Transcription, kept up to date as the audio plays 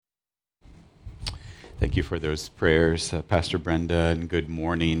Thank you for those prayers, Pastor Brenda, and good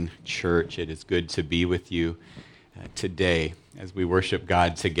morning, church. It is good to be with you today as we worship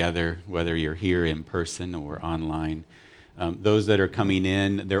God together, whether you're here in person or online. Those that are coming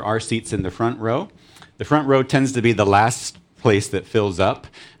in, there are seats in the front row. The front row tends to be the last place that fills up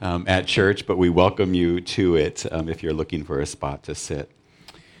at church, but we welcome you to it if you're looking for a spot to sit.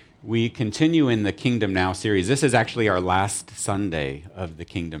 We continue in the Kingdom Now series. This is actually our last Sunday of the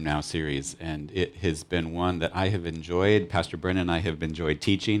Kingdom Now series, and it has been one that I have enjoyed. Pastor Brennan and I have enjoyed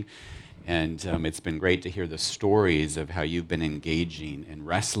teaching, and it's been great to hear the stories of how you've been engaging and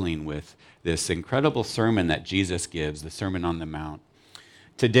wrestling with this incredible sermon that Jesus gives, the Sermon on the Mount.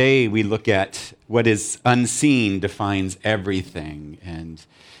 Today, we look at what is unseen defines everything, and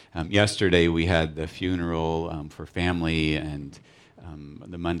yesterday we had the funeral for family and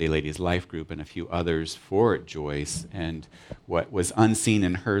the Monday Ladies Life Group and a few others for Joyce, and what was unseen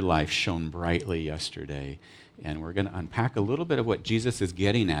in her life shone brightly yesterday. And we're going to unpack a little bit of what Jesus is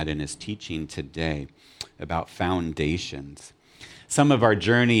getting at in his teaching today about foundations. Some of our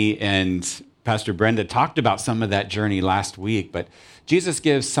journey, and Pastor Brenda talked about some of that journey last week, but Jesus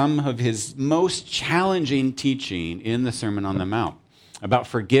gives some of his most challenging teaching in the Sermon on the Mount. About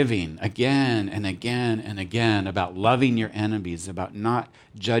forgiving again and again and again, about loving your enemies, about not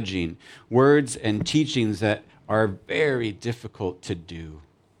judging, words and teachings that are very difficult to do.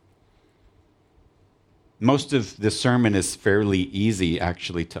 Most of the sermon is fairly easy,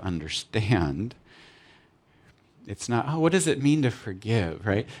 actually, to understand. It's not, oh, what does it mean to forgive,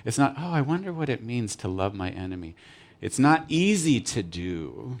 right? It's not, oh, I wonder what it means to love my enemy. It's not easy to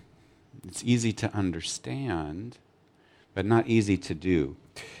do. It's easy to understand, but not easy to do.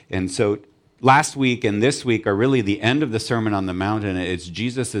 And so last week and this week are really the end of the Sermon on the Mount, and it's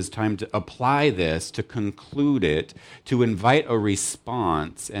Jesus' time to apply this, to conclude it, to invite a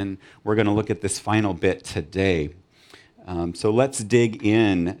response. And we're going to look at this final bit today. So let's dig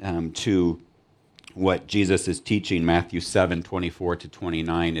in to what Jesus is teaching, Matthew 7, 24 to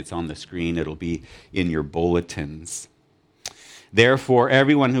 29. It's on the screen. It'll be in your bulletins. Therefore,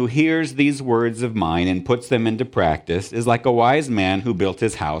 everyone who hears these words of mine and puts them into practice is like a wise man who built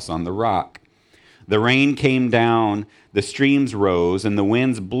his house on the rock. The rain came down, the streams rose, and the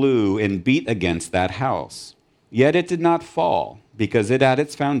winds blew and beat against that house. Yet it did not fall, because it had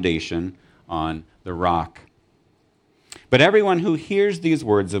its foundation on the rock. But everyone who hears these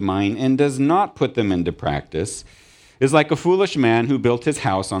words of mine and does not put them into practice is like a foolish man who built his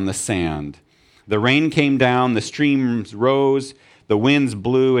house on the sand. The rain came down, the streams rose, the winds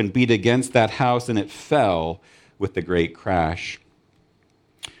blew and beat against that house, and it fell with a great crash.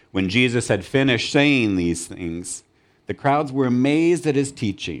 When Jesus had finished saying these things, the crowds were amazed at his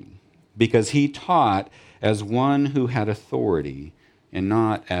teaching, because he taught as one who had authority and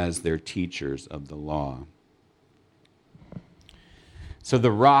not as their teachers of the law. So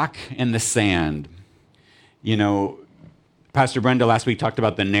the rock and the sand, Pastor Brenda last week talked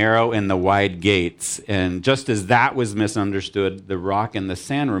about the narrow and the wide gates, and just as that was misunderstood, the rock and the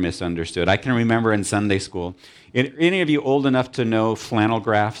sand were misunderstood. I can remember in Sunday school, any of you old enough to know flannel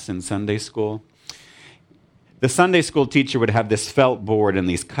graphs in Sunday school? The Sunday school teacher would have this felt board and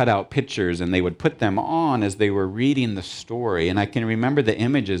these cutout pictures, and they would put them on as they were reading the story. And I can remember the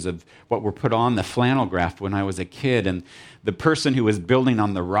images of what were put on the flannel graph when I was a kid, and the person who was building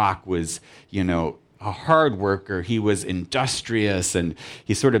on the rock was, a hard worker. He was industrious, and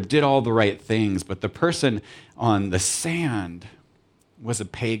he sort of did all the right things. But the person on the sand was a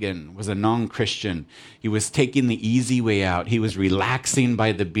pagan, was a non-Christian. He was taking the easy way out. He was relaxing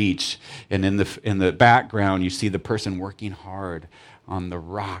by the beach. And in the background, you see the person working hard on the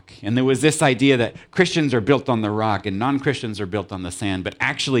rock. And there was this idea that Christians are built on the rock and non-Christians are built on the sand. But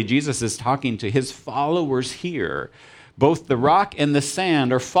actually, Jesus is talking to his followers here. Both the rock and the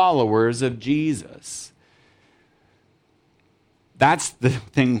sand are followers of Jesus. That's the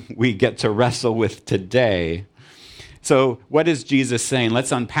thing we get to wrestle with today. So what is Jesus saying?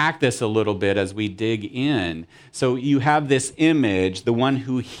 Let's unpack this a little bit as we dig in. So you have this image, the one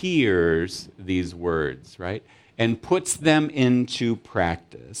who hears these words, right, and puts them into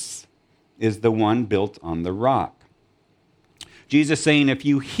practice is the one built on the rock. Jesus saying, if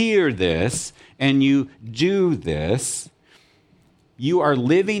you hear this and you do this, you are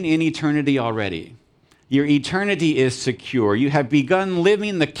living in eternity already. Your eternity is secure. You have begun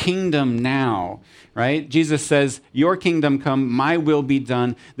living the kingdom now, right? Jesus says, your kingdom come, my will be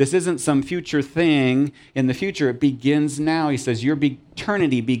done. This isn't some future thing in the future. It begins now. He says, your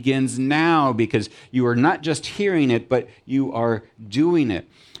eternity begins now because you are not just hearing it, but you are doing it.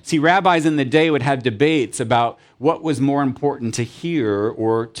 See, rabbis in the day would have debates about what was more important to hear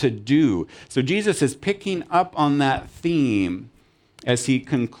or to do. So Jesus is picking up on that theme as he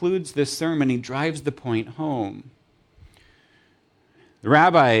concludes this sermon. He drives the point home. The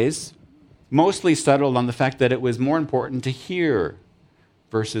rabbis mostly settled on the fact that it was more important to hear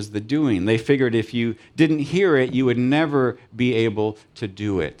versus the doing. They figured if you didn't hear it, you would never be able to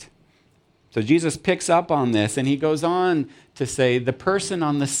do it. So Jesus picks up on this, and he goes on to say, the person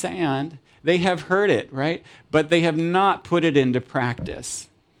on the sand, they have heard it, right? But they have not put it into practice.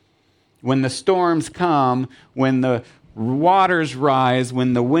 When the storms come, when the waters rise,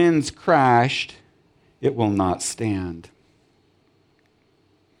 when the winds crashed, it will not stand.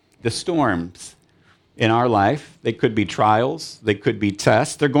 The storms in our life, they could be trials, they could be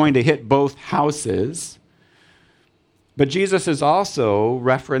tests. They're going to hit both houses. But Jesus is also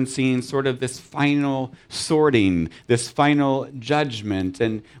referencing sort of this final sorting, this final judgment.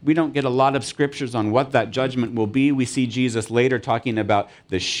 And we don't get a lot of scriptures on what that judgment will be. We see Jesus later talking about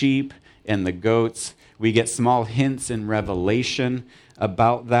the sheep and the goats. We get small hints in Revelation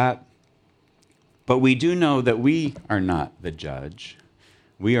about that. But we do know that we are not the judge.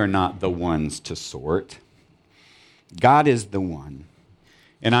 We are not the ones to sort. God is the one.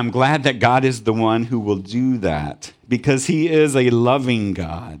 And I'm glad that God is the one who will do that, because he is a loving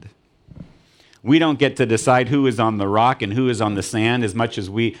God. We don't get to decide who is on the rock and who is on the sand as much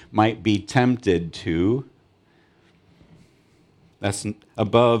as we might be tempted to. That's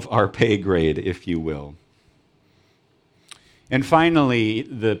above our pay grade, if you will. And finally,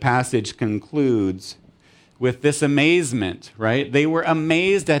 the passage concludes with this amazement, right? They were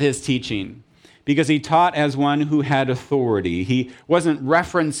amazed at his teaching because he taught as one who had authority. He wasn't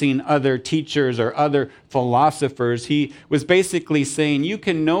referencing other teachers or other philosophers. He was basically saying, you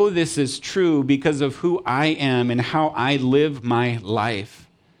can know this is true because of who I am and how I live my life.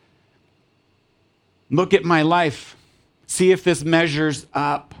 Look at my life. See if this measures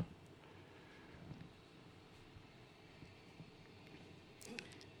up.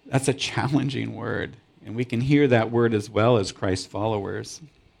 That's a challenging word. And we can hear that word as well as Christ's followers.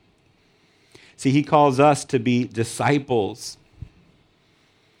 See, he calls us to be disciples,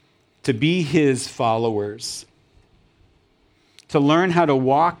 to be his followers, to learn how to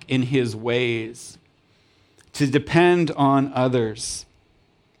walk in his ways, to depend on others,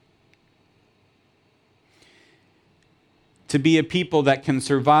 to be a people that can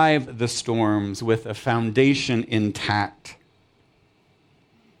survive the storms with a foundation intact.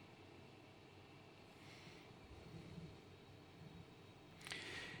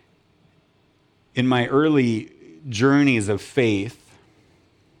 In my early journeys of faith,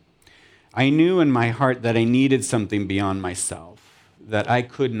 I knew in my heart that I needed something beyond myself, that I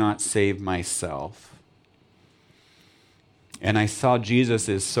could not save myself. And I saw Jesus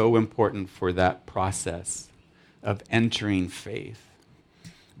is so important for that process of entering faith.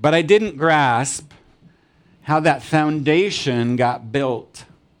 But I didn't grasp how that foundation got built.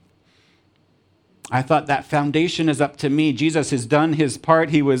 I thought that foundation is up to me. Jesus has done his part.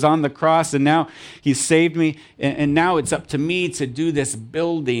 He was on the cross, and now he's saved me. And now it's up to me to do this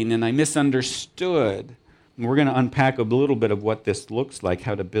building, and I misunderstood. And we're going to unpack a little bit of what this looks like,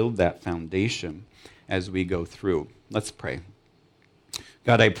 how to build that foundation as we go through. Let's pray.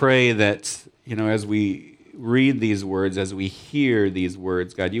 God, I pray that, as we read these words, as we hear these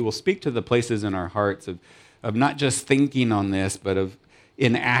words, God, you will speak to the places in our hearts of not just thinking on this, but of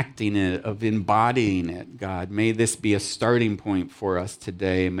enacting it, of embodying it, God. May this be a starting point for us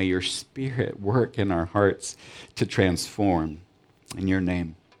today. May your Spirit work in our hearts to transform. In your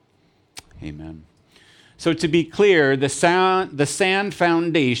name, amen. So to be clear, the sand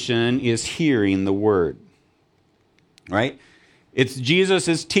foundation is hearing the word, right? It's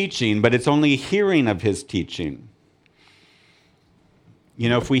Jesus' teaching, but it's only hearing of his teaching.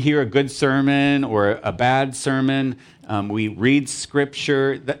 If we hear a good sermon or a bad sermon, we read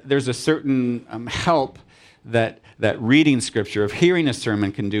Scripture, there's a certain help that reading Scripture, of hearing a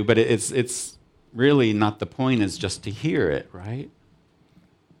sermon can do, but it's really not the point, is just to hear it, right?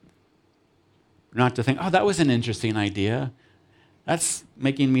 Not to think, oh, that was an interesting idea. That's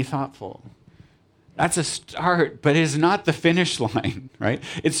making me thoughtful. That's a start, but it is not the finish line, right?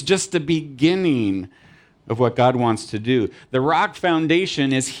 It's just the beginning of what God wants to do. The rock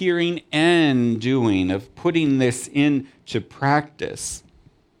foundation is hearing and doing, of putting this into practice.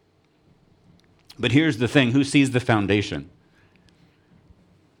 But here's the thing, who sees the foundation?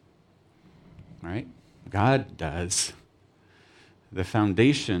 Right? God does. The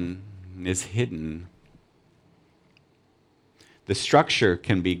foundation is hidden. The structure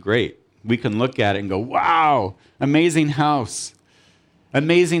can be great. We can look at it and go, wow, amazing house.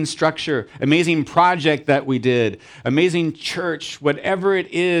 amazing structure, amazing project that we did, amazing church, whatever it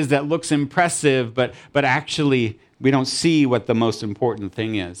is that looks impressive, but actually we don't see what the most important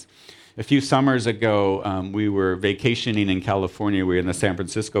thing is. A few summers ago, we were vacationing in California. We were in the San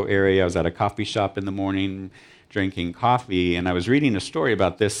Francisco area. I was at a coffee shop in the morning drinking coffee, and I was reading a story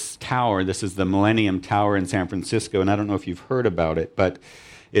about this tower. This is the Millennium Tower in San Francisco, and I don't know if you've heard about it, but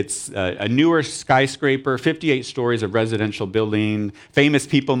it's a newer skyscraper, 58 stories of residential building, famous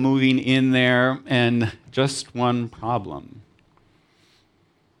people moving in there, and just one problem.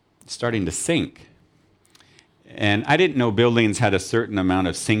 It's starting to sink. And I didn't know buildings had a certain amount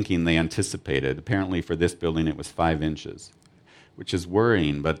of sinking they anticipated. Apparently for this building it was 5 inches, which is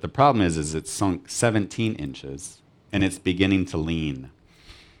worrying. But the problem is it's sunk 17 inches, and it's beginning to lean.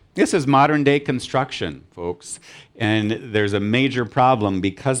 This is modern day construction, folks, and there's a major problem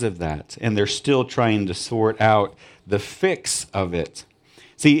because of that, and they're still trying to sort out the fix of it.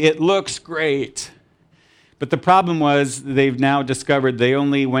 See, it looks great, but the problem was they've now discovered they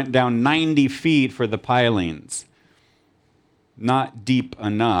only went down 90 feet for the pilings. Not deep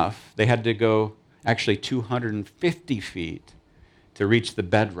enough. They had to go actually 250 feet to reach the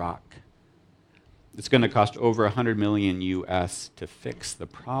bedrock. It's going to cost over $100 million US to fix the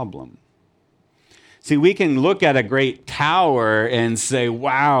problem. See, we can look at a great tower and say,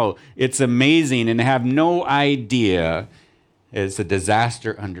 wow, it's amazing, and have no idea it's a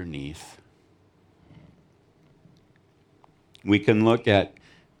disaster underneath. We can look at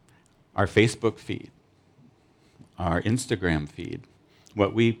our Facebook feed, our Instagram feed,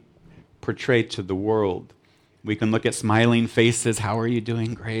 what we portray to the world. We can look at smiling faces. How are you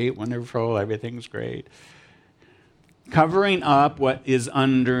doing? Great, wonderful, everything's great. Covering up what is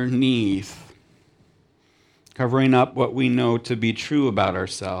underneath. Covering up what we know to be true about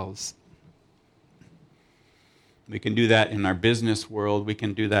ourselves. We can do that in our business world. We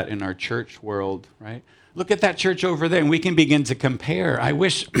can do that in our church world, right? Look at that church over there, and we can begin to compare. I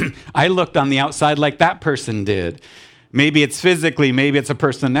wish I looked on the outside like that person did. Maybe it's physically, maybe it's a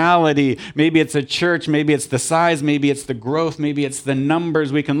personality, maybe it's a church, maybe it's the size, maybe it's the growth, maybe it's the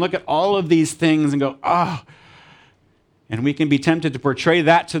numbers. We can look at all of these things and go, oh. And we can be tempted to portray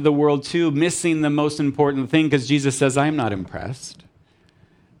that to the world too, missing the most important thing, because Jesus says, I am not impressed.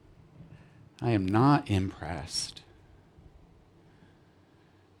 I am not impressed.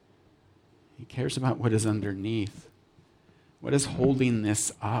 He cares about what is underneath. What is holding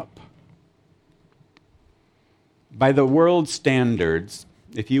this up? By the world's standards,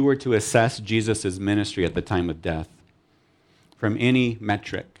 if you were to assess Jesus' ministry at the time of death, from any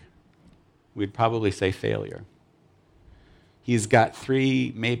metric, we'd probably say failure. He's got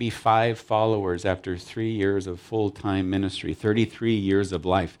 3, maybe 5 followers after 3 years of full-time ministry, 33 years of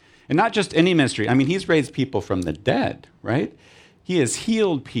life. And not just any ministry. I mean, he's raised people from the dead, right? He has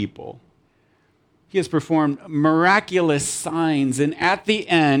healed people. He has performed miraculous signs, and at the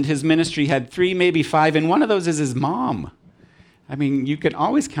end, his ministry had 3, maybe 5, and one of those is his mom. I mean, you can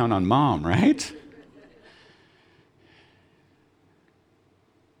always count on mom, right?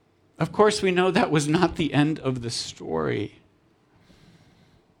 Of course, we know that was not the end of the story.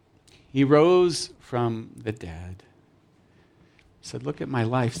 He rose from the dead. He said, look at my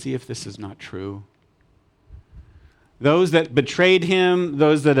life, see if this is not true. Those that betrayed him,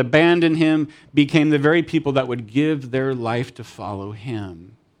 those that abandoned him, became the very people that would give their life to follow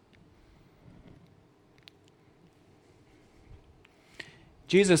him.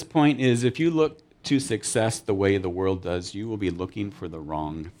 Jesus' point is, if you look to success the way the world does, you will be looking for the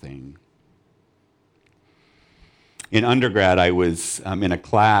wrong thing. In undergrad, I was in a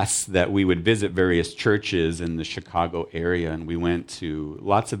class that we would visit various churches in the Chicago area, and we went to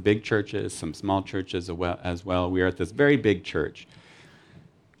lots of big churches, some small churches as well. We were at this very big church.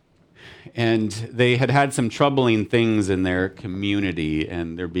 And they had had some troubling things in their community,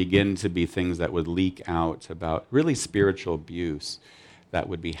 and there began to be things that would leak out about really spiritual abuse that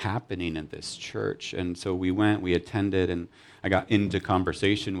would be happening in this church. And so we went, we attended, and I got into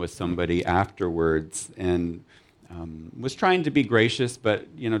conversation with somebody afterwards, and was trying to be gracious, but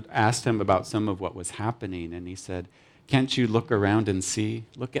asked him about some of what was happening, and he said, can't you look around and see?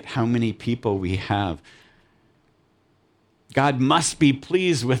 Look at how many people we have. God must be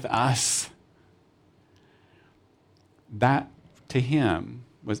pleased with us. That, to him,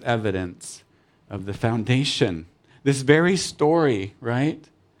 was evidence of the foundation. This very story, right?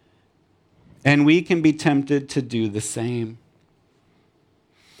 And we can be tempted to do the same.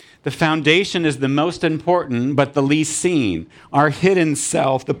 The foundation is the most important, but the least seen. Our hidden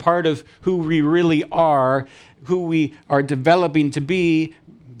self, the part of who we really are, who we are developing to be,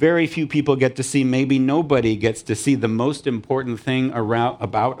 very few people get to see, maybe nobody gets to see the most important thing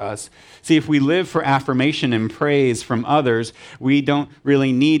about us. See, if we live for affirmation and praise from others, we don't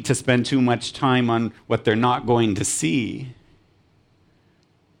really need to spend too much time on what they're not going to see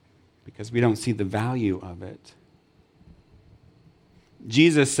because we don't see the value of it.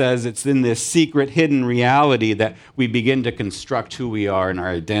 Jesus says it's in this secret, hidden reality that we begin to construct who we are and our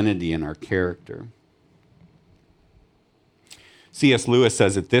identity and our character. C.S. Lewis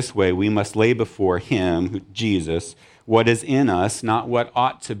says it this way: we must lay before him, Jesus, what is in us, not what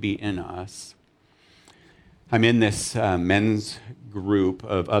ought to be in us. I'm in this men's group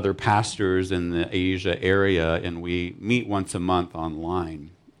of other pastors in the Asia area, and we meet once a month online.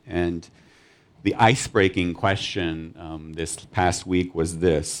 And the ice-breaking question this past week was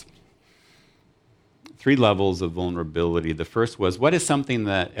this: 3 levels of vulnerability. The first was, what is something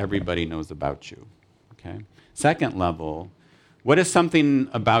that everybody knows about you? Okay. Second level, what is something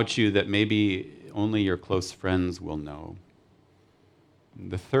about you that maybe only your close friends will know?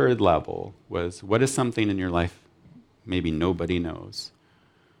 The third level was, what is something in your life maybe nobody knows,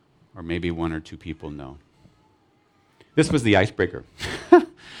 or maybe 1 or 2 people know? This was the icebreaker.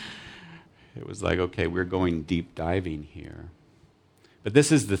 It was like, okay, we're going deep diving here. But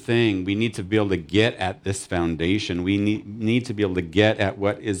this is the thing. We need to be able to get at this foundation. We need to be able to get at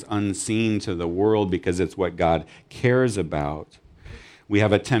what is unseen to the world because it's what God cares about. We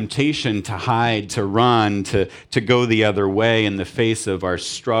have a temptation to hide, to run, to go the other way in the face of our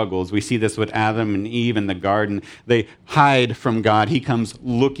struggles. We see this with Adam and Eve in the garden. They hide from God. He comes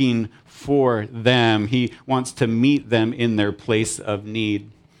looking for them. He wants to meet them in their place of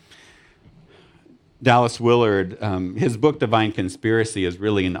need. Dallas Willard, his book, Divine Conspiracy, is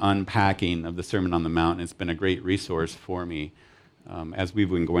really an unpacking of the Sermon on the Mount. It's been a great resource for me as we've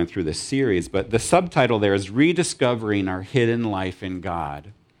been going through this series. But the subtitle there is Rediscovering Our Hidden Life in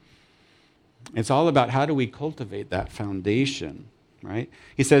God. It's all about how do we cultivate that foundation, right?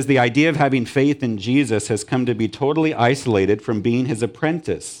 He says the idea of having faith in Jesus has come to be totally isolated from being his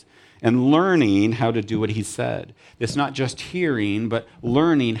apprentice and learning how to do what he said. It's not just hearing, but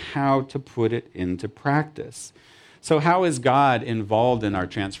learning how to put it into practice. So how is God involved in our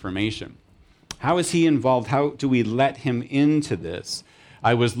transformation? How is he involved? How do we let him into this?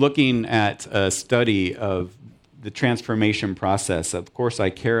 I was looking at a study of the transformation process. Of course, I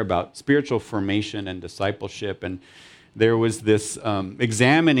care about spiritual formation and discipleship, and there was this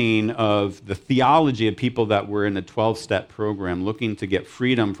examining of the theology of people that were in a 12-step program looking to get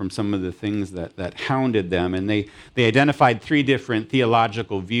freedom from some of the things that hounded them. And they identified 3 different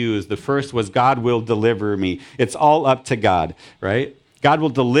theological views. The first was, God will deliver me. It's all up to God, right? God will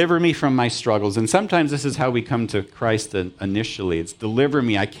deliver me from my struggles. And sometimes this is how we come to Christ initially. It's deliver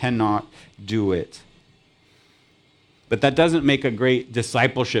me. I cannot do it. But that doesn't make a great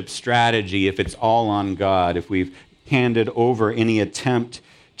discipleship strategy if it's all on God, if we've handed over any attempt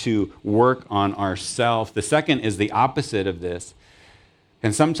to work on ourselves. The second is the opposite of this.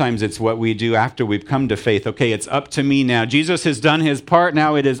 And sometimes it's what we do after we've come to faith. Okay, it's up to me now. Jesus has done his part.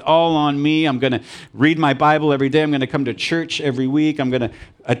 Now it is all on me. I'm going to read my Bible every day. I'm going to come to church every week. I'm going to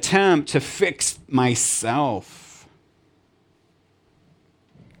attempt to fix myself.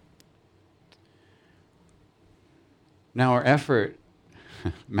 Now our effort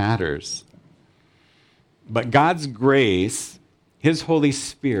matters. But God's grace, his Holy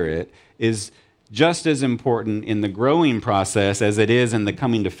Spirit, is just as important in the growing process as it is in the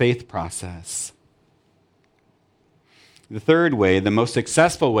coming to faith process. The third way, the most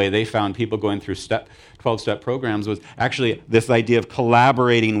successful way they found people going through 12-step programs was actually this idea of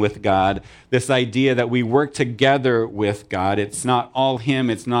collaborating with God, this idea that we work together with God. It's not all him,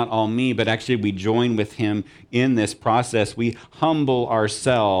 it's not all me, but actually we join with him in this process. We humble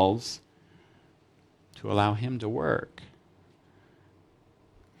ourselves to allow him to work.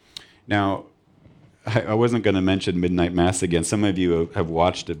 Now, I wasn't going to mention Midnight Mass again. Some of you have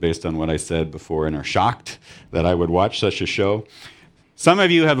watched it based on what I said before and are shocked that I would watch such a show. Some of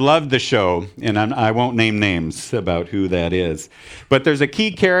you have loved the show, and I won't name names about who that is. But there's a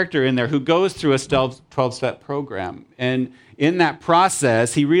key character in there who goes through a 12-step program. And in that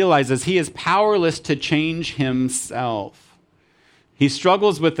process, he realizes he is powerless to change himself. He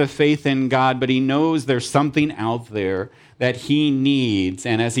struggles with the faith in God, but he knows there's something out there that he needs.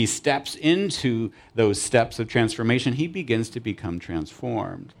 And as he steps into those steps of transformation, he begins to become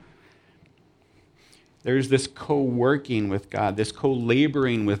transformed. There's this co-working with God, this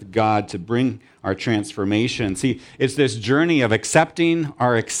co-laboring with God to bring our transformation. See, it's this journey of accepting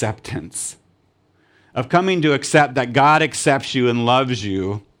our acceptance, of coming to accept that God accepts you and loves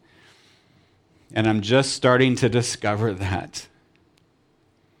you. And I'm just starting to discover that.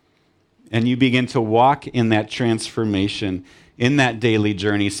 And you begin to walk in that transformation, in that daily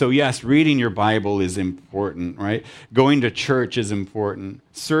journey. So yes, reading your Bible is important, right? Going to church is important.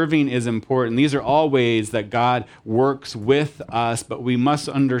 Serving is important. These are all ways that God works with us, but we must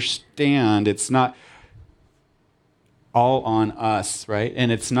understand it's not all on us, right?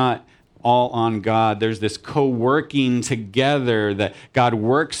 And it's not all on God. There's this co-working together that God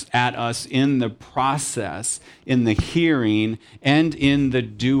works at us in the process, in the hearing and in the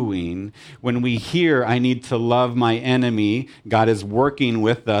doing. When we hear, I need to love my enemy, God is working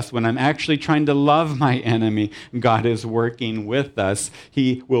with us. When I'm actually trying to love my enemy, God is working with us.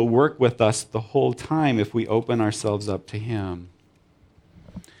 He will work with us the whole time if we open ourselves up to Him.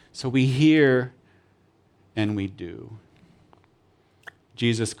 So we hear and we do.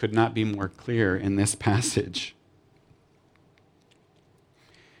 Jesus could not be more clear in this passage.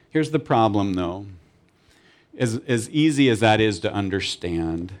 Here's the problem, though. As easy as that is to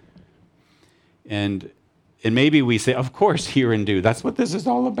understand, and maybe we say, of course, hear and do. That's what this is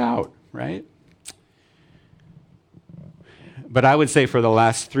all about, right? But I would say for the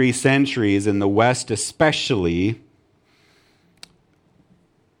last 3 centuries, in the West especially,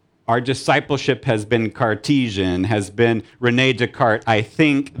 our discipleship has been Cartesian, has been René Descartes, I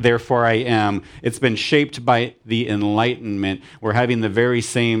think, therefore I am. It's been shaped by the Enlightenment. We're having the very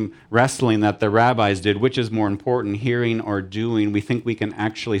same wrestling that the rabbis did. Which is more important, hearing or doing? We think we can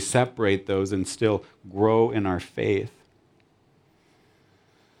actually separate those and still grow in our faith.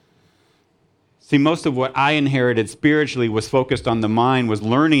 See, most of what I inherited spiritually was focused on the mind, was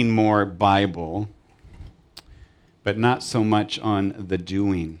learning more Bible, but not so much on the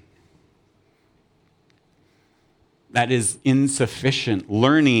doing. That is insufficient.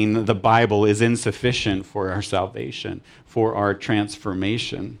 Learning the Bible is insufficient for our salvation, for our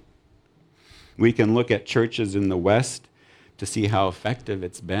transformation. We can look at churches in the West to see how effective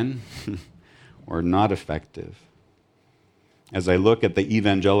it's been or not effective. As I look at the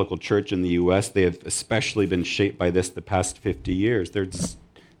evangelical church in the U.S., they have especially been shaped by this the past 50 years. There's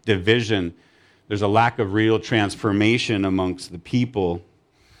division. There's a lack of real transformation amongst the people.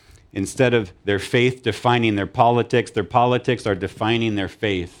 Instead of their faith defining their politics are defining their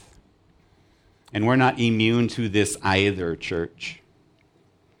faith. And we're not immune to this either, church.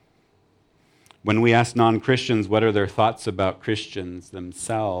 When we ask non-Christians what are their thoughts about Christians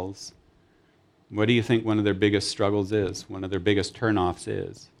themselves, what do you think one of their biggest struggles is? One of their biggest turnoffs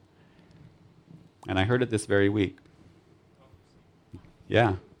is? And I heard it this very week.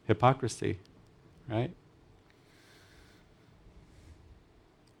 Yeah, hypocrisy, right?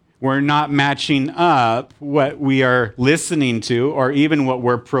 We're not matching up what we are listening to or even what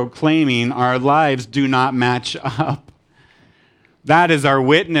we're proclaiming. Our lives do not match up. That is our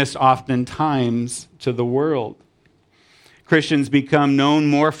witness oftentimes to the world. Christians become known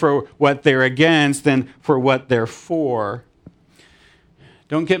more for what they're against than for what they're for.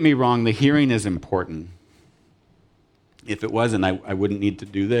 Don't get me wrong, the hearing is important. If it wasn't, I wouldn't need to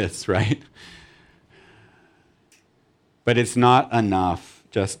do this, right? But it's not enough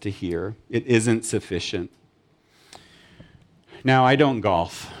just to hear. It isn't sufficient. Now, I don't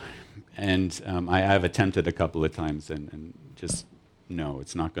golf, and I have attempted a couple of times, and just, no,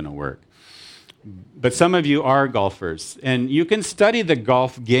 it's not going to work. But some of you are golfers, and you can study the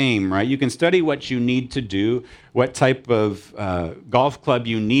golf game, right? You can study what you need to do, what type of golf club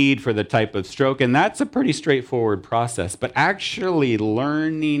you need for the type of stroke, and that's a pretty straightforward process. But actually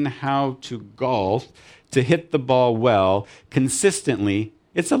learning how to golf, to hit the ball well, consistently,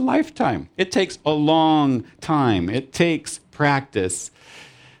 it's a lifetime. It takes a long time. It takes practice.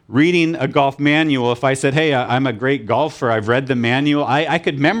 Reading a golf manual, if I said, hey, I'm a great golfer, I've read the manual, I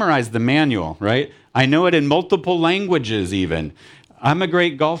could memorize the manual, right? I know it in multiple languages even. I'm a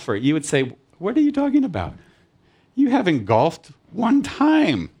great golfer. You would say, what are you talking about? You haven't golfed one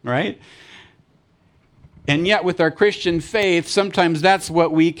time, right? And yet with our Christian faith, sometimes that's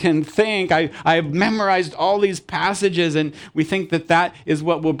what we can think. I've memorized all these passages, and we think that that is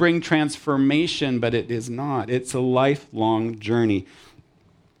what will bring transformation, but it is not. It's a lifelong journey.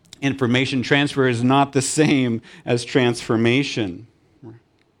 Information transfer is not the same as transformation.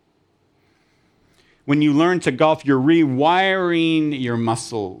 When you learn to golf, you're rewiring your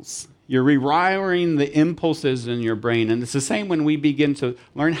muscles. You're rewiring the impulses in your brain. And it's the same when we begin to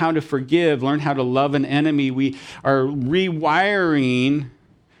learn how to forgive, learn how to love an enemy. We are rewiring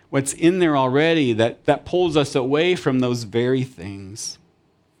what's in there already that pulls us away from those very things.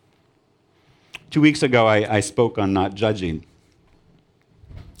 2 weeks ago, I spoke on not judging.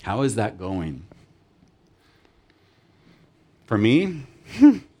 How is that going? For me,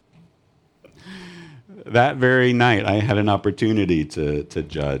 that very night, I had an opportunity to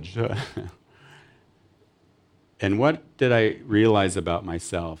judge. And what did I realize about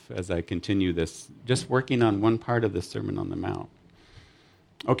myself as I continue this, just working on one part of the Sermon on the Mount?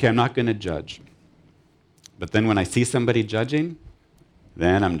 Okay, I'm not going to judge. But then when I see somebody judging,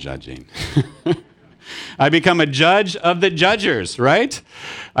 then I'm judging. I become a judge of the judgers, right?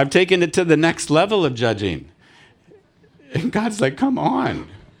 I've taken it to the next level of judging. And God's like, come on.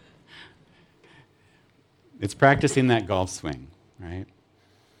 It's practicing that golf swing, right?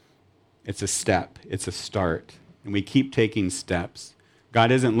 It's a step. It's a start. And we keep taking steps.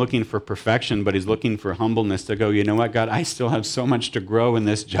 God isn't looking for perfection, but he's looking for humbleness to go, you know what, God, I still have so much to grow in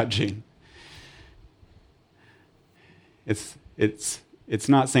this judging. It's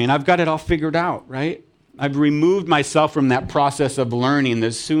not saying, I've got it all figured out, right? I've removed myself from that process of learning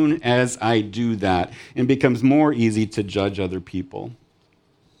as soon as I do that. It becomes more easy to judge other people.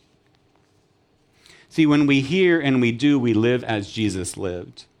 See, when we hear and we do, we live as Jesus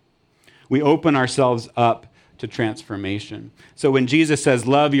lived. We open ourselves up to transformation. So when Jesus says,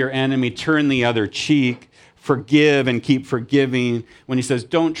 love your enemy, turn the other cheek, forgive and keep forgiving, when he says,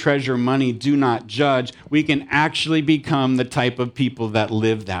 don't treasure money, do not judge, we can actually become the type of people that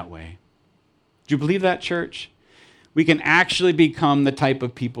live that way. Do you believe that, church? We can actually become the type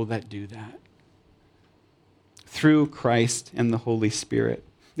of people that do that through Christ and the Holy Spirit.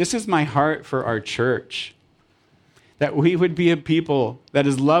 This is my heart for our church, that we would be a people that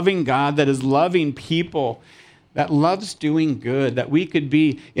is loving God, that is loving people, that loves doing good, that we could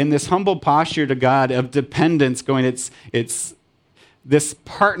be in this humble posture to God of dependence, going, it's this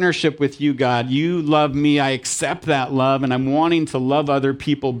partnership with you, God. You love me, I accept that love, and I'm wanting to love other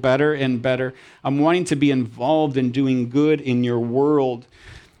people better and better. I'm wanting to be involved in doing good in your world.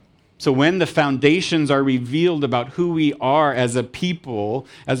 So when the foundations are revealed about who we are as a people,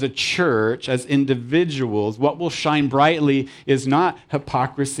 as a church, as individuals, what will shine brightly is not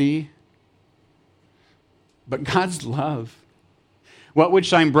hypocrisy, but God's love. What would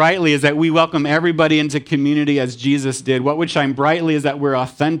shine brightly is that we welcome everybody into community as Jesus did. What would shine brightly is that we're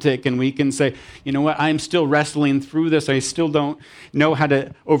authentic and we can say, you know what, I'm still wrestling through this. I still don't know how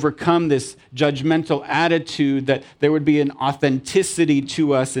to overcome this judgmental attitude, that there would be an authenticity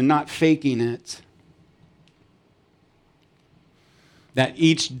to us and not faking it. That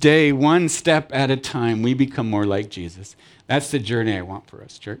each day, one step at a time, we become more like Jesus. That's the journey I want for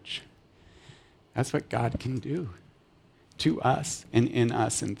us, church. That's what God can do to us and in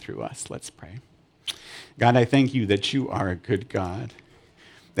us and through us. Let's pray. God, I thank you that you are a good God,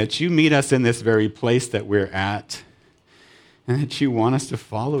 that you meet us in this very place that we're at, and that you want us to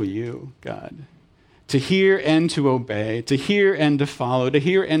follow you, God, to hear and to obey, to hear and to follow, to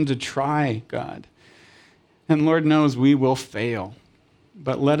hear and to try, God. And Lord knows we will fail,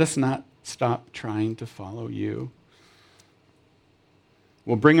 but let us not stop trying to follow you.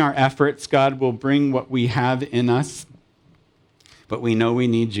 We'll bring our efforts, God. We'll bring what we have in us. But we know we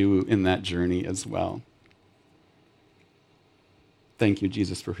need you in that journey as well. Thank you,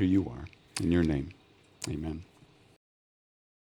 Jesus, for who you are. In your name, amen.